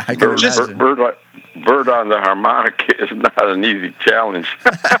 Yeah, I can imagine. Bird on the harmonica is not an easy challenge.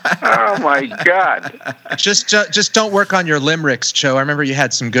 Oh my God! Just don't work on your limericks, Joe. I remember you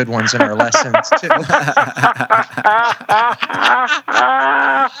had some good ones in our lessons too.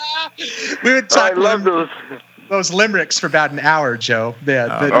 We would talk. I love those limericks for about an hour, Joe.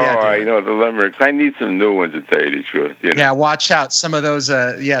 Yeah. I know the limericks. I need some new ones to tell you the truth. You know? Yeah, watch out. Some of those,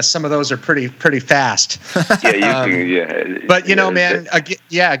 some of those are pretty fast. Yeah, you can. But man,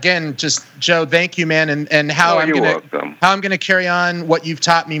 again, just Joe, thank you, man, and how I'm gonna carry on what you've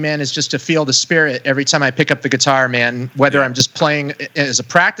taught me, man, is just to feel the spirit every time I pick up the guitar, man. Whether I'm just playing as a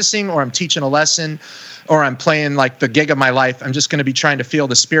practicing, or I'm teaching a lesson, or I'm playing like the gig of my life, I'm just going to be trying to feel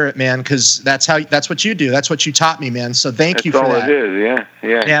the spirit, man, because that's what you do. That's what you taught me, man. So thank you for that. That's all it is,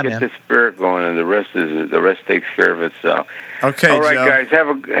 yeah. Get man. the spirit going, and the rest takes care of itself. Okay, all right, Joe. guys, have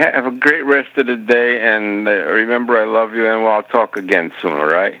a great rest of the day, and remember, I love you, and we'll talk again soon. All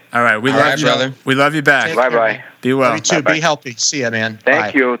right. All right, we love you, brother. We love you back. Bye. Be well. You too. Bye-bye. Be healthy. See ya, man.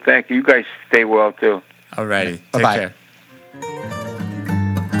 Thank you. You guys stay well too. All righty. Take Bye-bye. care.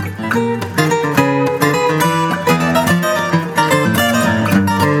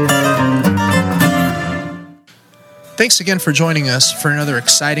 Thanks again for joining us for another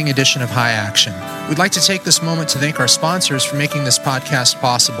exciting edition of High Action. We'd like to take this moment to thank our sponsors for making this podcast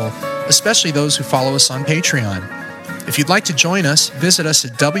possible, especially those who follow us on Patreon. If you'd like to join us, visit us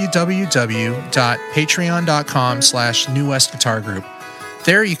at www.patreon.com/New West Guitar Group.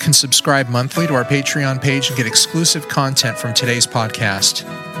 There you can subscribe monthly to our Patreon page and get exclusive content from today's podcast.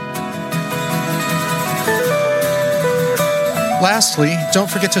 Lastly, don't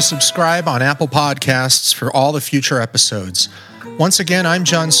forget to subscribe on Apple Podcasts for all the future episodes. Once again, I'm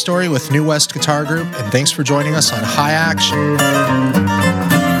John Story with New West Guitar Group, and thanks for joining us on High Action.